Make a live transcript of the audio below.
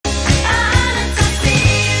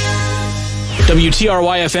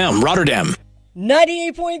WTRY FM, Rotterdam.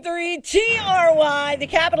 98.3 TRY, the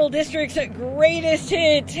Capital District's greatest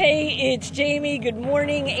hits. Hey, it's Jamie. Good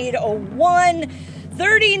morning, 8:01,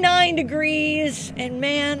 39 degrees. And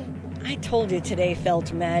man, I told you today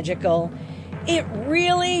felt magical. It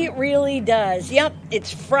really, really does. Yep, it's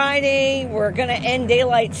Friday. We're going to end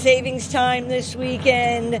daylight savings time this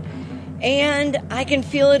weekend. And I can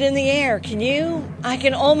feel it in the air. Can you? I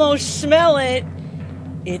can almost smell it.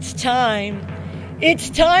 It's time. It's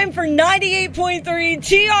time for 98.3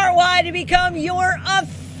 TRY to become your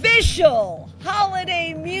official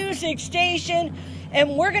holiday music station.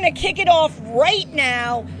 And we're going to kick it off right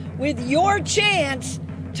now with your chance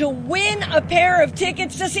to win a pair of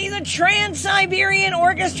tickets to see the Trans-Siberian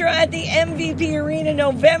Orchestra at the MVP Arena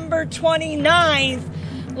November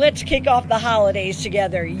 29th. Let's kick off the holidays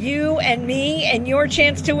together. You and me and your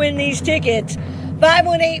chance to win these tickets.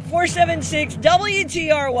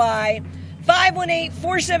 518-476-WTRY.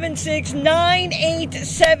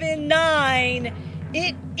 518-476-9879.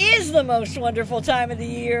 It is the most wonderful time of the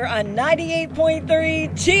year on 98.3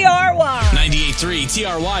 TRY.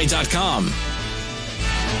 983TRY.com.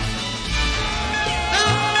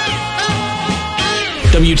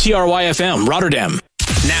 WTRY FM, Rotterdam.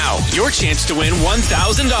 Now, your chance to win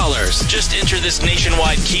 $1,000. Just enter this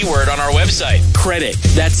nationwide keyword on our website. Credit.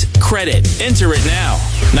 That's credit. Enter it now.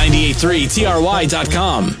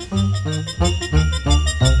 983TRY.com.